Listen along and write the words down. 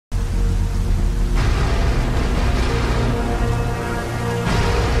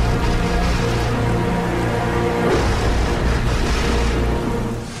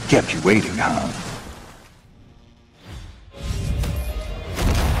Kept you waiting, huh?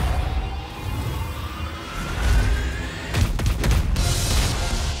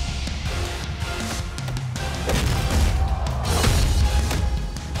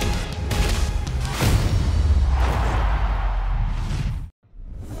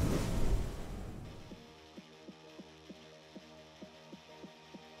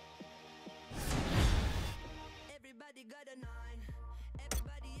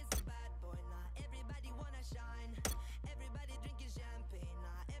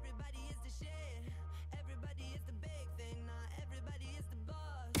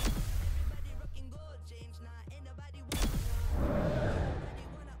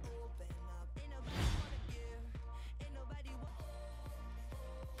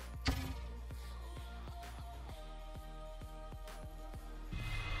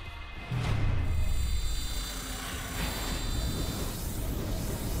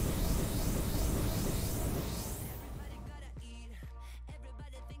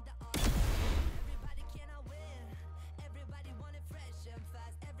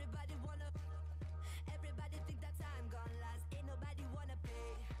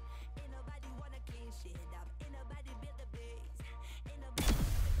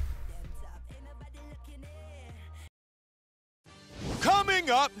 Coming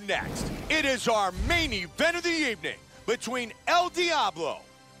up next, it is our main event of the evening between El Diablo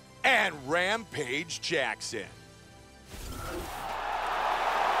and Rampage Jackson.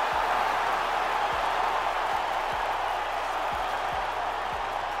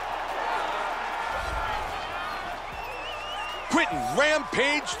 Quentin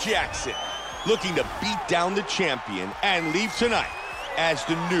Rampage Jackson looking to beat down the champion and leave tonight as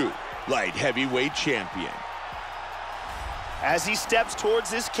the new light heavyweight champion. As he steps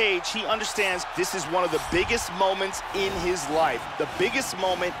towards this cage, he understands this is one of the biggest moments in his life, the biggest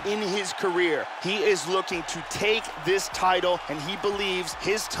moment in his career. He is looking to take this title, and he believes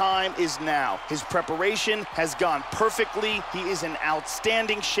his time is now. His preparation has gone perfectly. He is in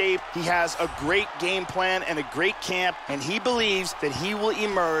outstanding shape. He has a great game plan and a great camp, and he believes that he will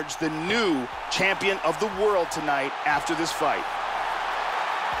emerge the new champion of the world tonight after this fight.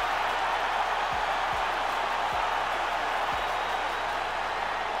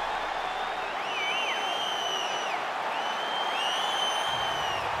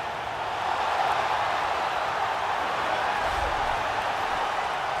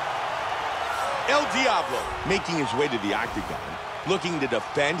 El Diablo making his way to the octagon, looking to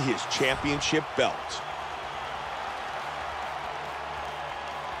defend his championship belt.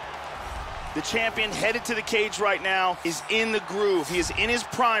 The champion headed to the cage right now is in the groove. He is in his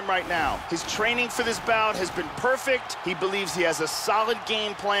prime right now. His training for this bout has been perfect. He believes he has a solid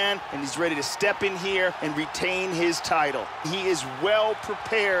game plan, and he's ready to step in here and retain his title. He is well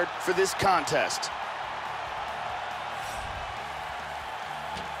prepared for this contest.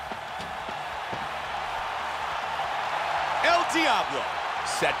 El Diablo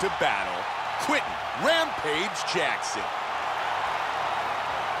set to battle Quentin Rampage Jackson.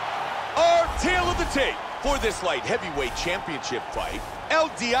 Our tale of the tape for this light heavyweight championship fight. El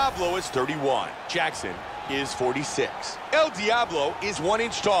Diablo is 31. Jackson is 46. El Diablo is 1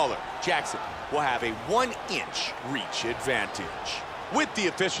 inch taller. Jackson will have a 1-inch reach advantage. With the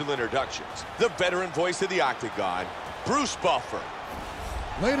official introductions, the veteran voice of the octagon, Bruce Buffer.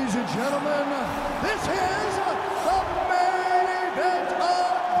 Ladies and gentlemen, this is the main event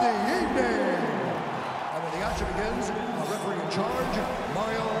of the evening. And when the action begins, a referee in charge,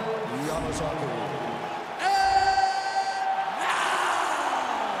 Mario Yamasaki. And now,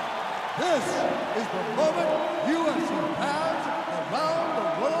 this is the moment UFC fans around the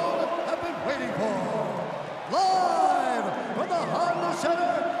world have been waiting for. Live from the Honda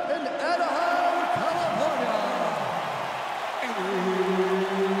Center in Anaheim, California.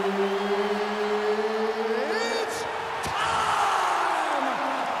 It's time!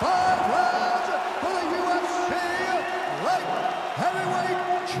 5 rounds for the UFC Light Heavyweight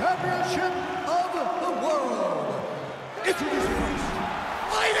Championship of the world. Introducing first,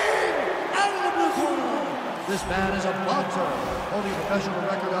 fighting out of the blue corner. This man is a boxer, holding a professional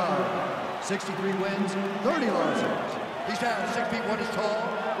record of 63 wins, 30 losses. He stands 6 feet 1 inch tall,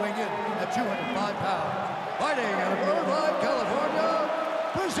 weighing in at 205 pounds. Fighting out of Irvine, California,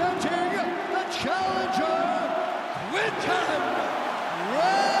 presenting the challenger, Quentin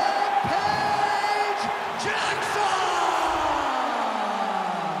Rampage Jackson!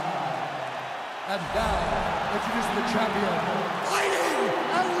 And now, introducing the champion, fighting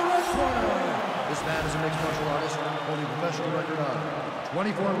out of the red corner. This man is is a mixed martial artist holding a professional record of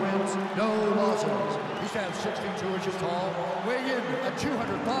 24 wins, no losses. He stands 16 inches tall, weighing in at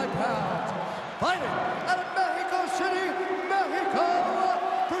 205 pounds. Fighting out of Mexico City, Mexico,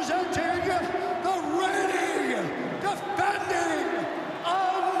 presenting the reigning, defending,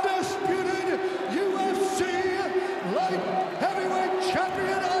 undisputed UFC light heavyweight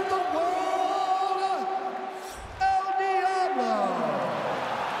champion of the world, El Diablo.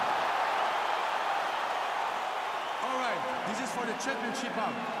 All right, this is for the championship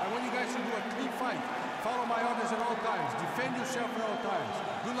bout. I want you guys to do a clean fight. Follow my orders at all times. Defend yourself at all times.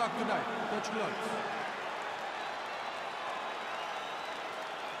 Good luck tonight. Touch gloves.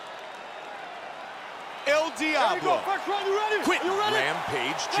 El Diablo quit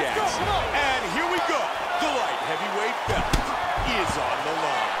Rampage Jackson. And here we go. The light heavyweight belt is on the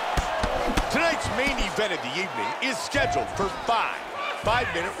line. Tonight's main event of the evening is scheduled for 5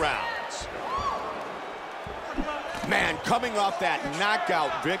 5-minute rounds. Man, coming off that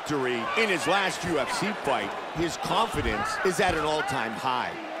knockout victory in his last UFC fight, his confidence is at an all-time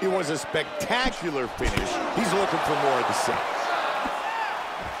high. It was a spectacular finish. He's looking for more of the same.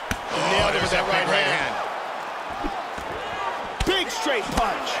 Nailed it with that right hand. Big straight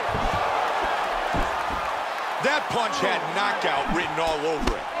punch. That punch had knockout written all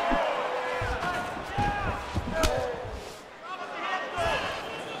over it.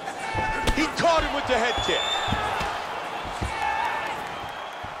 He caught him with the head kick.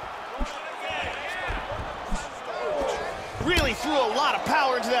 Really threw a lot of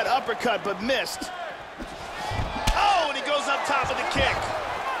power into that uppercut, but missed. Oh, and he goes up top of the kick.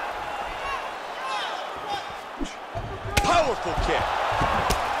 Powerful kick.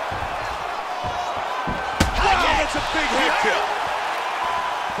 Oh, that's a big hip kick.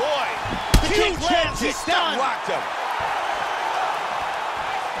 Boy, the Huge kick lands, he's that stunned. rocked him.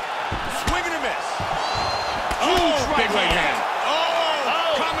 Swing and a miss. Huge Big right right hand. hand. Oh,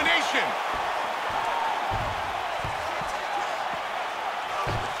 Oh. combination.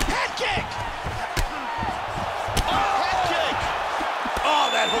 Head kick. Oh, Head kick. Oh,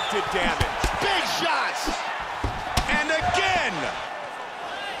 that hook did damage. Big shots. And again.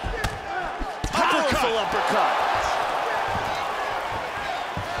 Powerful uppercut.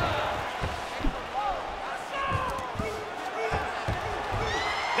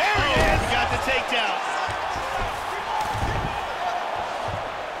 There he is. Got the takedown.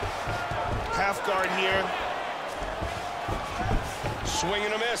 Half guard here. Swing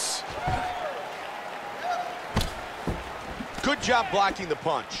and a miss. Good job blocking the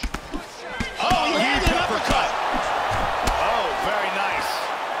punch. Oh, he landed an uppercut. Oh, very nice.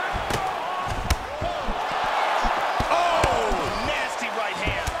 Oh, nasty right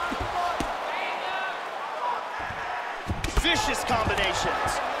hand. Vicious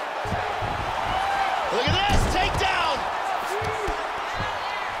combinations. Look at this, takedown.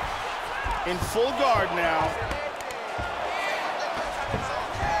 In full guard now.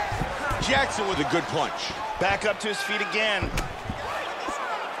 Jackson with a good punch. Back up to his feet again.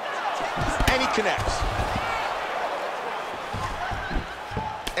 And he connects.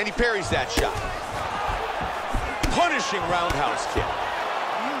 And he parries that shot. Punishing roundhouse kick.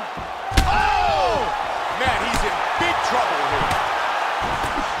 Oh! Man, he's in big trouble here.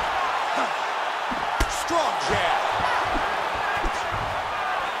 Strong jab.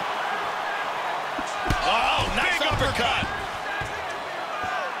 Oh, nice uppercut.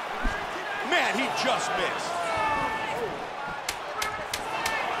 Man, he just missed.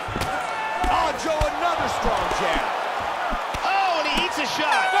 Oh, Joe, another strong jab. Oh, and he eats a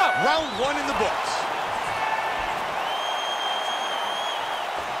shot. Round 1 in the books.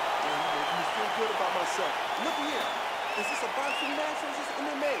 Making me feel good about myself. Look here. Is this a boxing match or is this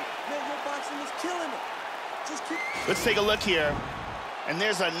MMA? Man, your boxing is killing it. Just keep... Let's take a look here. And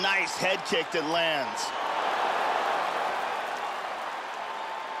there's a nice head kick that lands.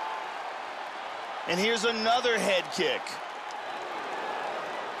 And here's another head kick.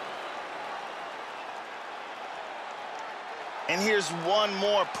 And here's one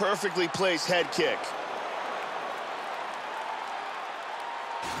more perfectly placed head kick.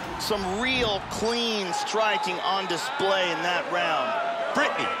 Some real clean striking on display in that round.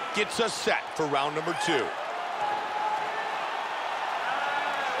 Brittany gets us set for round number 2. Here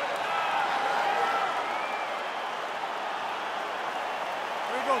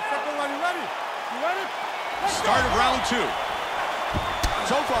we go. Second one. You ready? You ready? Start of round 2.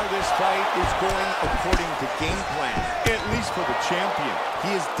 So far, this fight is going according to game plan, at least for the champion.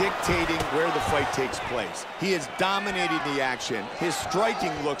 He is dictating where the fight takes place. He is dominating the action. His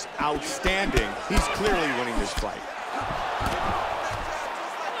striking looks outstanding. He's clearly winning this fight.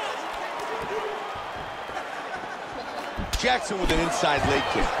 Jackson with an inside leg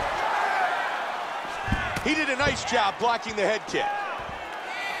kick. He did a nice job blocking the head kick.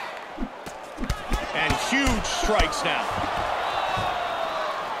 And huge strikes now.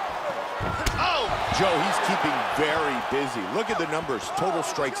 Oh! Joe, he's keeping very busy. Look at the numbers. Total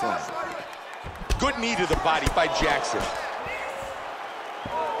strikes line. Good knee to the body by Jackson.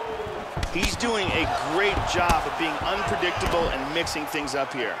 He's doing a great job of being unpredictable and mixing things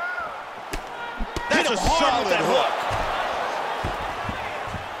up here. That's a solid hook.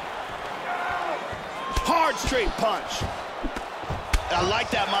 Hard straight punch. I like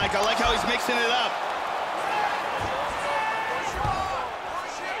that, Mike. I like how he's mixing it up.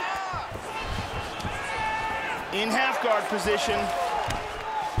 In half guard position.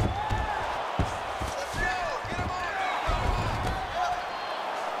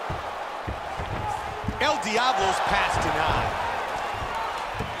 El Diablo's pass denied.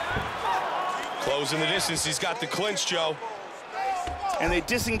 Closing the distance, he's got the clinch, Joe. And they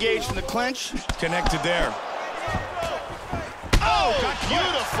disengage from the clinch. Connected there. Oh,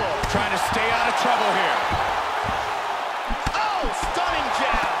 beautiful. Trying to stay out of trouble here. Oh, stunning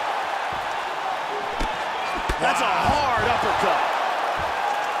jab. That's a hard uppercut.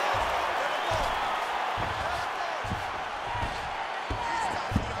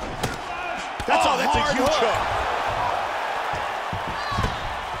 That's a huge hook.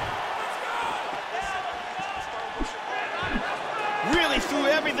 Really threw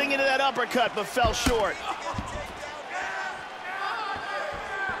everything into that uppercut, but fell short.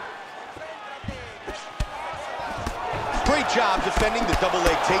 Great job defending the double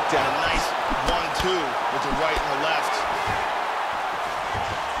leg takedown. A nice 1-2 with the right and the left.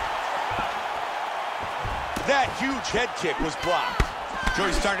 That huge head kick was blocked.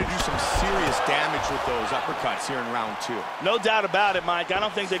 Joey's starting to do some serious damage with those uppercuts here in round 2. No doubt about it, Mike. I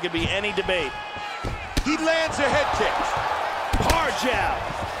don't think there could be any debate. He lands a head kick. Hard jab.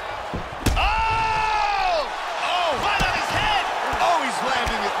 Oh! Oh! Right on his head! Oh, he's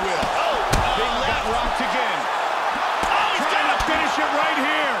landing at will. Oh! They got rocked again. Oh, he's Trying to finish it right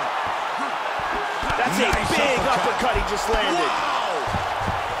here. That's a big uppercut he just landed. Wow!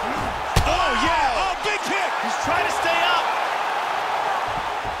 Oh, yeah! Oh, big kick! He's trying to stay up.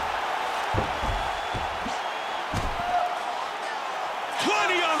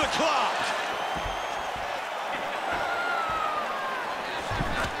 20 on the clock!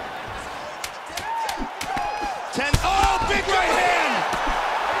 Oh, big right hand!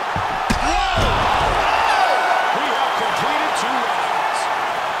 Whoa! We have completed 2 rounds.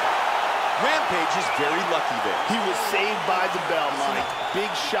 Rampage is very lucky there. He was saved by the bell, Mike. Big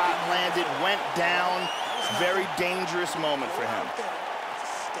shot landed, went down. Very dangerous moment for him.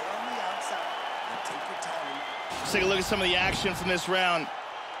 Stay on the outside and take your time. Let's take a look at some of the action from this round.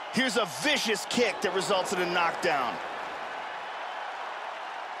 Here's a vicious kick that results in a knockdown.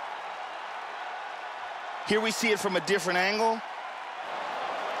 Here we see it from a different angle.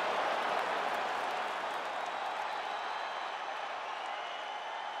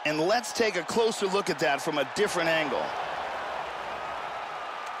 And let's take a closer look at that from a different angle.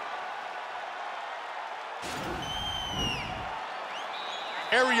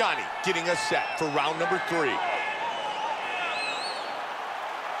 Ariani getting us set for round number 3.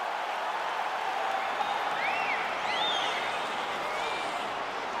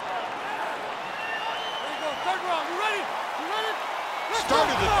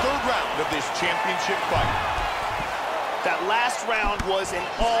 Started the 3rd round of this championship fight. That last round was an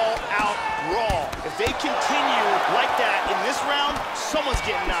all-out brawl. If they continue like that in this round, someone's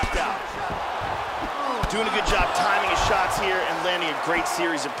getting knocked out. Doing a good job timing his shots here and landing a great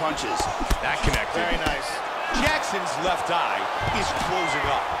series of punches. That connected. Very nice. Jackson's left eye is closing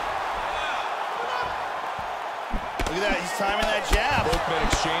up. Look at that, he's timing that jab. Both men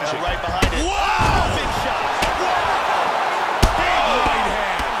exchanging. Right behind it. Wow! Big shot. Big right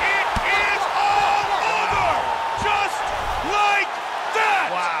hand. It is all over! Just like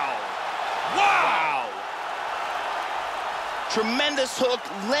that! Wow. Wow! Tremendous hook,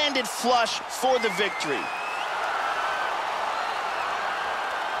 landed flush for the victory.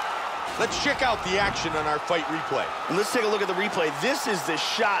 Let's check out the action on our fight replay. And let's take a look at the replay. This is the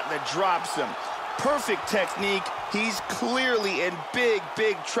shot that drops him. Perfect technique. He's clearly in big,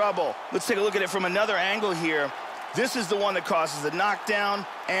 big trouble. Let's take a look at it from another angle here. This is the one that causes the knockdown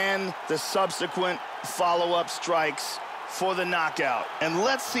and the subsequent follow-up strikes for the knockout. And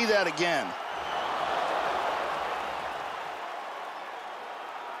let's see that again.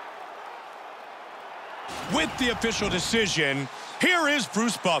 With the official decision, here is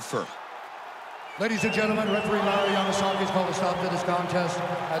Bruce Buffer. Ladies and gentlemen, referee Mario Yamasaki has called a stop to this contest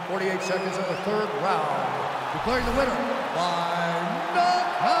at 48 seconds of the 3rd round. declaring the winner by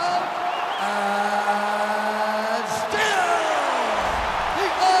knockout and still the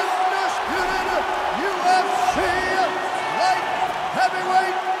undisputed UFC light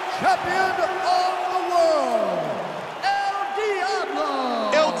heavyweight champion of the world,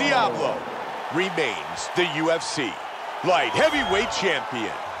 El Diablo remains the UFC light heavyweight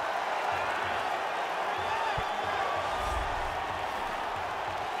champion.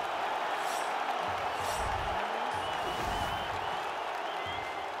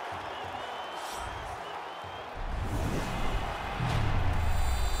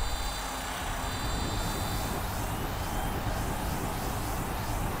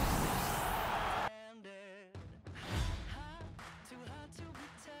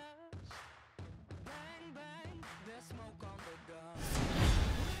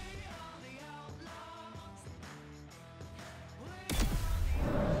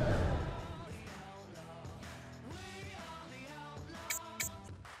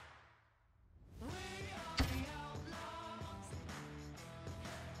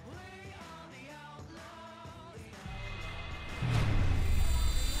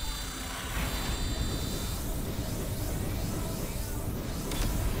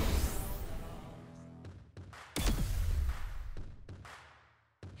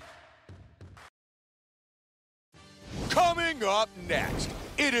 Coming up next,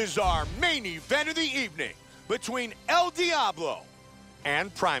 it is our main event of the evening between El Diablo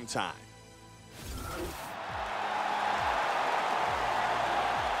and Primetime.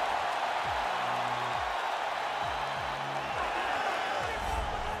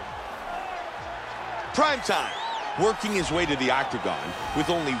 Primetime, working his way to the octagon with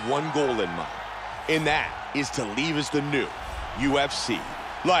only one goal in mind, and that is to leave as the new UFC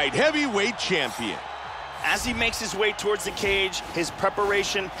light heavyweight champion. As he makes his way towards the cage, his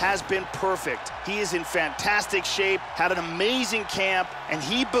preparation has been perfect. He is in fantastic shape, had an amazing camp, and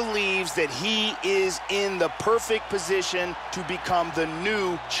he believes that he is in the perfect position to become the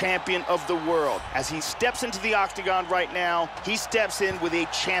new champion of the world. As he steps into the octagon right now, he steps in with a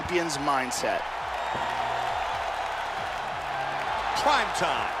champion's mindset.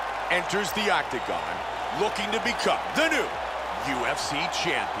 Primetime enters the octagon looking to become the new UFC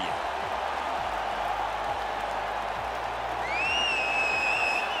champion.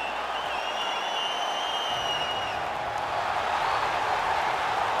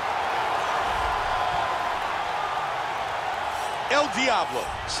 El Diablo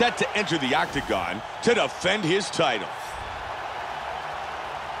set to enter the octagon to defend his title.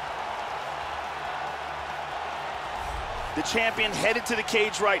 The champion headed to the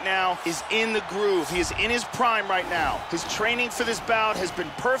cage right now is in the groove. He is in his prime right now. His training for this bout has been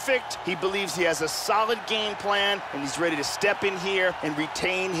perfect. He believes he has a solid game plan, and he's ready to step in here and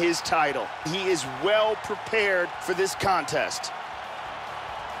retain his title. He is well prepared for this contest.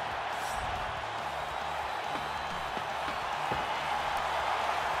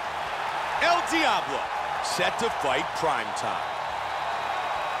 El Diablo set to fight Primetime.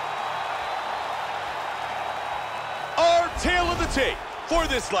 Our tale of the tape for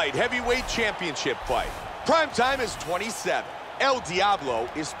this light heavyweight championship fight. Primetime is 27. El Diablo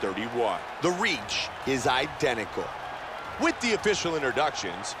is 31. The reach is identical. With the official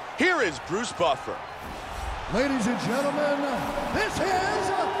introductions, here is Bruce Buffer. Ladies and gentlemen, this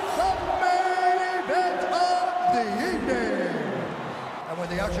is the main event of the evening. And when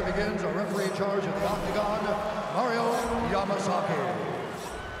the action begins, our referee in charge of the octagon, Mario Yamasaki.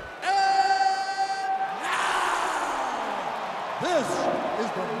 And now, this is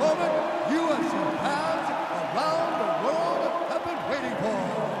the moment UFC fans around the world have been waiting for.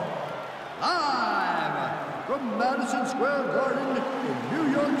 Live from Madison Square Garden in New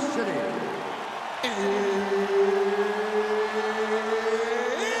York City. It's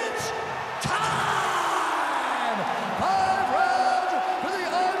time! 5 rounds for the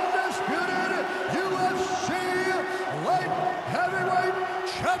undisputed UFC light heavyweight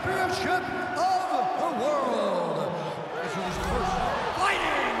championship of the world. This is first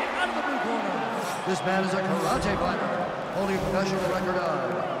fighting out of the blue corner. This man is a karate fighter, holding a professional record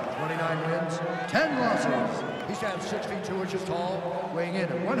of 29 wins, 10 losses. He stands 6 feet 2 inches tall, weighing in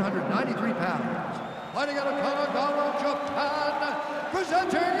at 193 pounds. Fighting out of Kanagawa, Japan,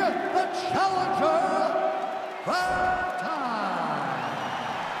 presenting the challenger, Primetime.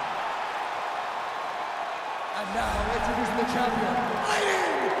 And now, introducing the champion,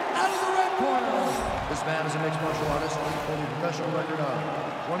 fighting out of the red corner. This man is a mixed martial artist, holding a professional record of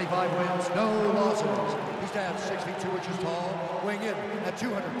 25 wins, no losses. He stands 6 feet 2 inches tall, weighing in at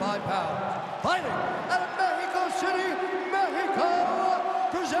 205 pounds. Fighting out of Mexico City, Mexico,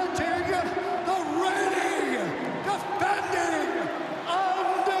 presenting the reigning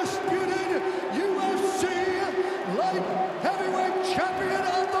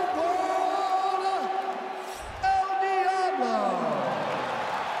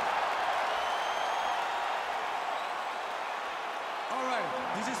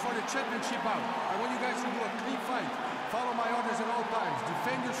This is for the championship bout. I want you guys to do a clean fight. Follow my orders at all times.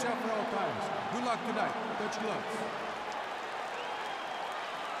 Defend yourself at all times. Good luck tonight. Touch gloves.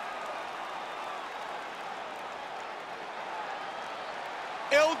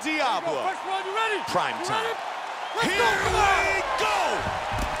 El Diablo. First round, you ready? Prime time. Let's Here we go!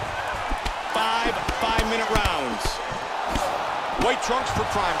 5 5-minute rounds. White trunks for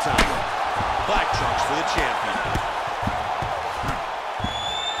prime time. Black trunks for the champion.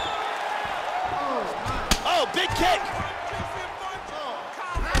 Oh, big kick.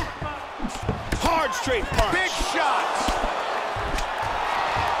 Hard straight punch. Big shots.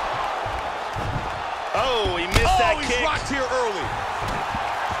 Oh, he missed that he's kick. rocked here early.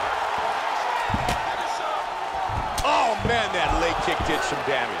 Oh, man, that leg kick did some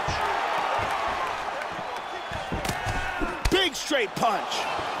damage. Big straight punch.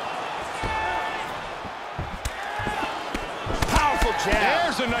 Powerful jab.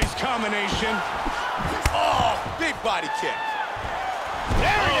 There's a nice combination. Oh, big body kick.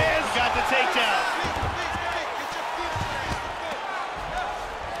 There it is. Got the takedown.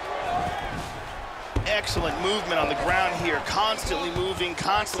 Excellent movement on the ground here. Constantly moving,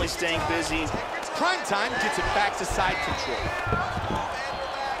 constantly staying busy. Prime time gets it back to side control.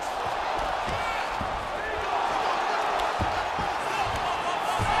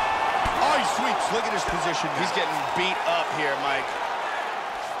 Oh, he sweeps. Look at his position now. He's getting beat up here, Mike.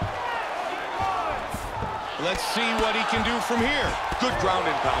 Let's see what he can do from here. Good ground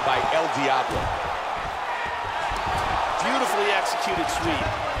and pound by El Diablo. Beautifully executed sweep.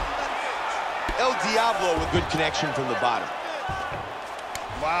 El Diablo with good connection from the bottom.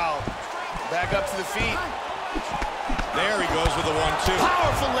 Wow. Back up to the feet. There he goes with a 1-2.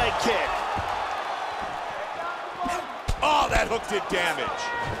 Powerful leg kick. Oh, that hook did damage.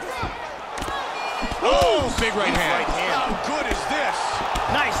 Oh, big right hand. How good is this?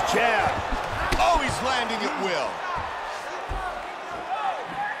 Nice jab. Oh, he's landing at will.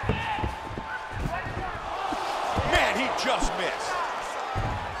 Man, he just missed.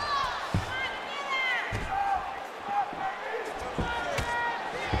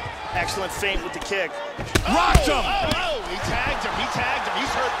 Excellent feint with the kick. Rocked him. Oh, he tagged him. He tagged him. He's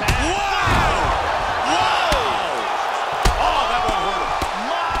hurt bad. Wow! Wow! Oh, that one hurt him.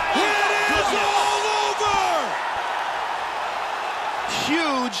 It is all over!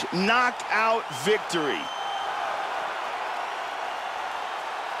 Huge knockout victory.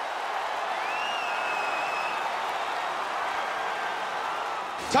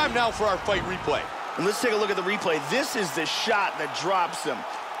 Time now for our fight replay. And let's take a look at the replay. This is the shot that drops him.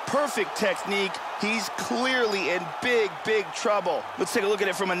 Perfect technique. He's clearly in big, big trouble. Let's take a look at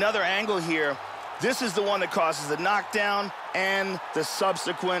it from another angle here. This is the one that causes the knockdown and the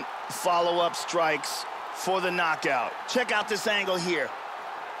subsequent follow-up strikes for the knockout. Check out this angle here.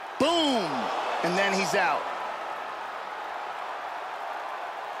 Boom! And then he's out.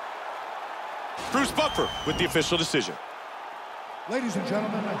 Bruce Buffer with the official decision. Ladies and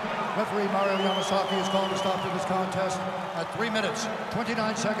gentlemen, referee Mario Yamasaki is calling a stop to this contest at 3 minutes,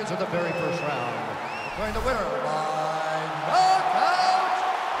 29 seconds of the very first round. Declaring the winner by knockout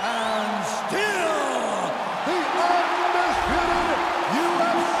and still the undisputed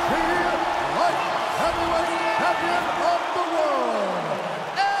UFC light heavyweight champion of the world,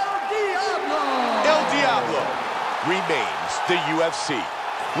 El Diablo! El Diablo remains the UFC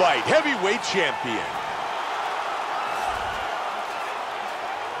light heavyweight champion.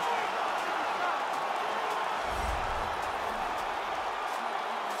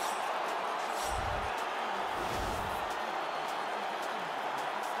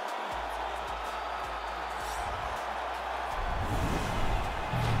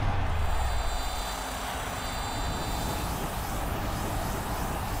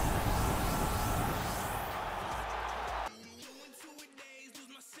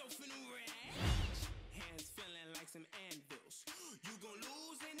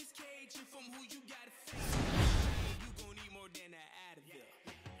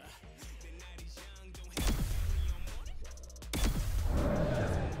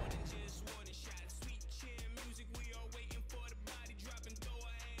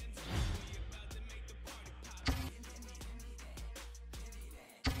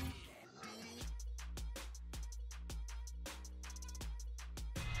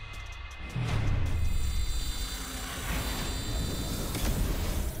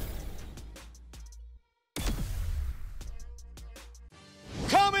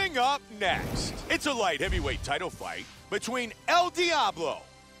 Coming up next, it's a light heavyweight title fight between El Diablo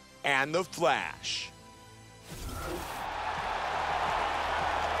and The Flash.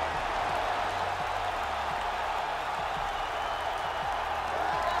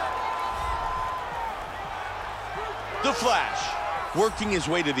 The Flash, working his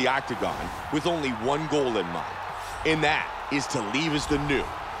way to the octagon with only one goal in mind, and that is to leave as the new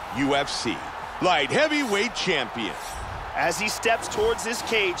UFC light heavyweight champion. As he steps towards this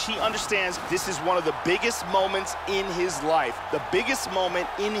cage, he understands this is one of the biggest moments in his life, the biggest moment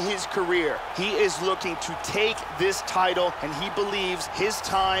in his career. He is looking to take this title, and he believes his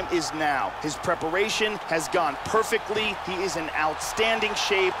time is now. His preparation has gone perfectly. He is in outstanding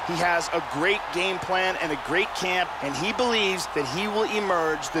shape. He has a great game plan and a great camp, and he believes that he will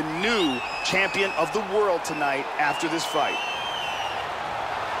emerge the new champion of the world tonight after this fight.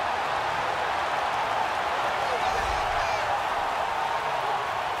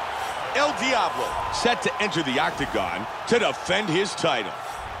 El Diablo set to enter the octagon to defend his title.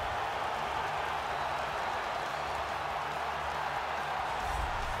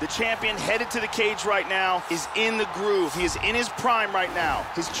 The champion headed to the cage right now is in the groove. He is in his prime right now.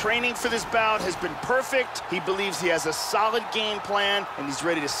 His training for this bout has been perfect. He believes he has a solid game plan, and he's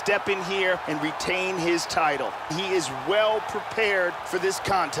ready to step in here and retain his title. He is well prepared for this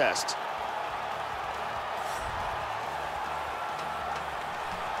contest.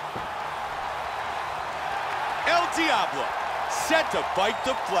 El Diablo set to fight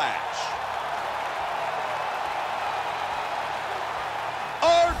the Flash.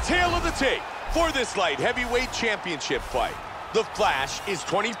 Our tale of the tape for this light heavyweight championship fight. The Flash is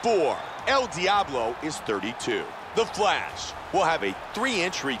 24. El Diablo is 32. The Flash will have a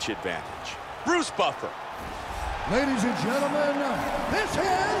 3-inch reach advantage. Bruce Buffer. Ladies and gentlemen, this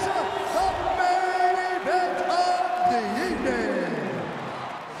is the main event of the evening.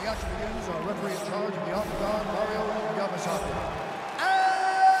 The action begins. Our referee in charge of the octagon, Mario Yamasaki.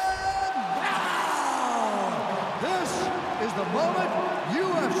 And now, this is the moment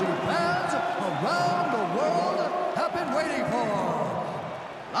UFC fans around the world have been waiting for.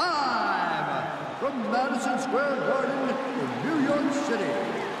 Live from Madison Square Garden in New York City.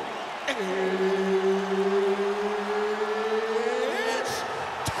 It's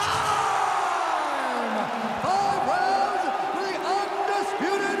time! 5 rounds for the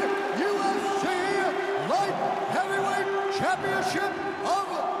undisputed UFC Light Heavyweight Championship of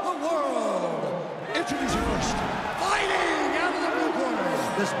the world. Introducing first, fighting out of the blue corner.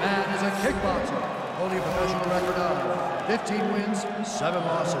 This man is a kickboxer, holding a professional record of 15 wins, 7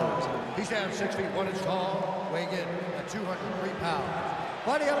 losses. He stands 6 feet 1 inch tall, weighing in at 203 pounds.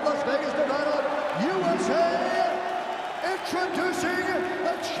 Fighting out of Las Vegas, Nevada, USA, introducing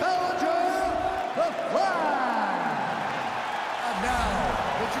the challenger, the Flash. And now,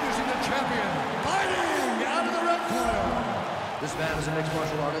 introducing the champion, fighting out of the red corner. This man is a mixed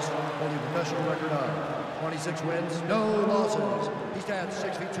martial artist, holding a professional record of 26 wins, no losses. He stands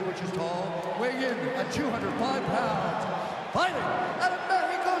 6 feet 2 inches tall, weighing in at 205 pounds. Fighting out of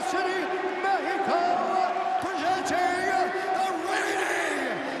Mexico City, Mexico, presenting the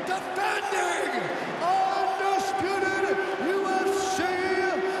reigning, defending, undisputed UFC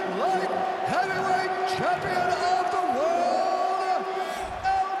Light Heavyweight Champion of the world,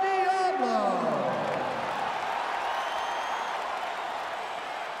 El Diablo.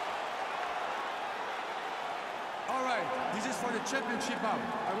 All right, this is for the championship bout.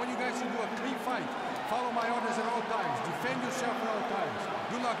 I want you guys to do a clean fight. Follow my orders at all times. Defend yourself at all times.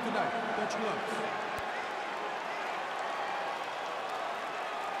 Good luck tonight. Touch gloves.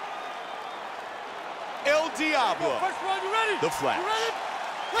 El Diablo. First round, you ready? The Flash. You ready?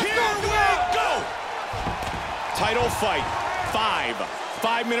 Here we go! Title fight, 5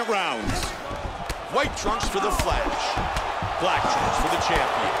 5-minute rounds. White trunks for the Flash. Black trunks for the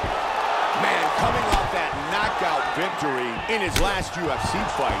champion. Man, coming off that knockout victory in his last UFC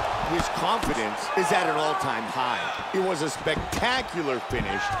fight, his confidence is at an all-time high. It was a spectacular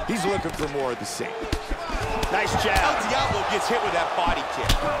finish. He's looking for more of the same. Nice jab. El Diablo gets hit with that body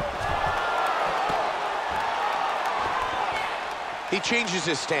kick. He changes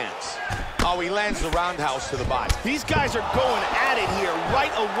his stance. Oh, he lands the roundhouse to the body. These guys are going at it here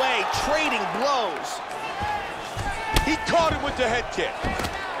right away, trading blows. He caught him with the head kick.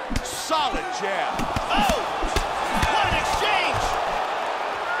 Solid jab. Oh! What an exchange!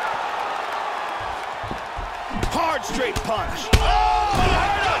 Hard straight punch. Oh, my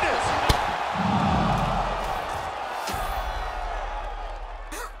goodness!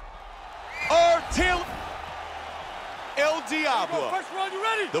 Our tail. El Diablo. First round, you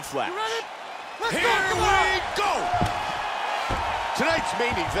ready? The Flash. You ready? Let's Here go! we go! Tonight's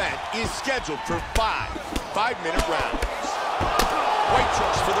main event is scheduled for 5 5-minute rounds. White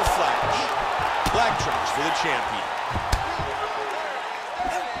trunks for the Flash. Black trunks for the champion.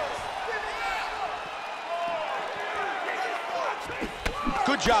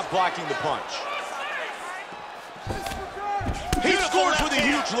 Good job blocking the punch. Scores with a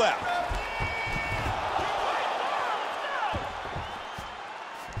huge left.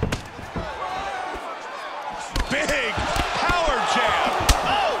 Big power jab.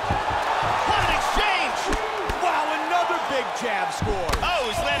 Oh, what an exchange. Wow, another big jab score. Oh,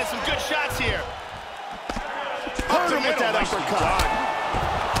 he's landed some good shots here. Up the Hurt him with middle, that nicely uppercut. done.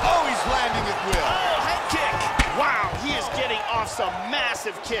 Oh, he's landing at will. Oh, head kick. Wow, he is getting off some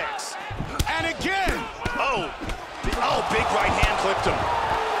massive kicks. And again. Oh, big right hand clipped him.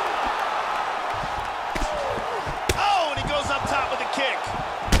 Oh, and he goes up top with a kick.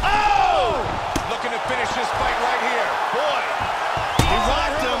 Oh! Looking to finish this fight right here. Boy, he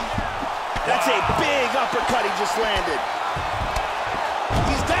rocked him. That's a big uppercut he just landed.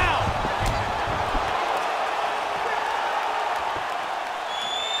 He's down.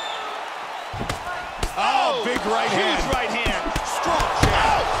 Oh, big right hand. Huge right hand. Strong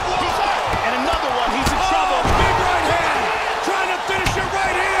jab. Oh, he's hurt. And another one. He's in trouble. Big right hand. Trying to finish it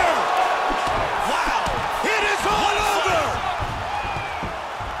right here. Wow. It is all over.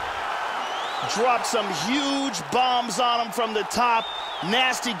 Dropped some huge bombs on him from the top.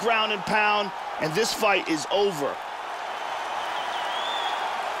 Nasty ground and pound. And this fight is over.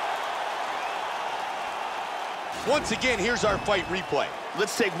 Once again, here's our fight replay.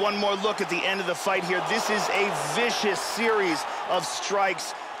 Let's take one more look at the end of the fight here. This is a vicious series of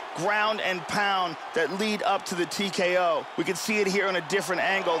strikes, ground and pound, that lead up to the TKO. We can see it here on a different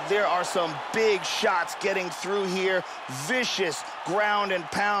angle. There are some big shots getting through here. Vicious ground and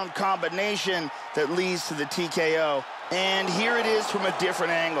pound combination that leads to the TKO. And here it is from a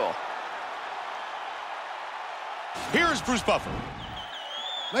different angle. Here is Bruce Buffer.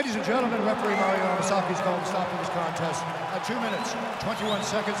 Ladies and gentlemen, referee Mario Amasaki's calling stopping this contest at 2 minutes, 21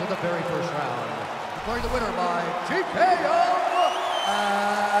 seconds of the very first round. Declaring the winner by TKO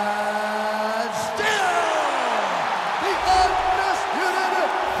and still the undisputed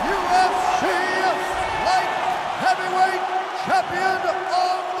UFC light heavyweight champion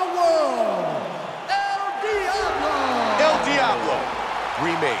of the world, El Diablo. El Diablo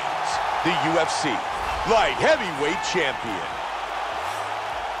remains the UFC light heavyweight champion.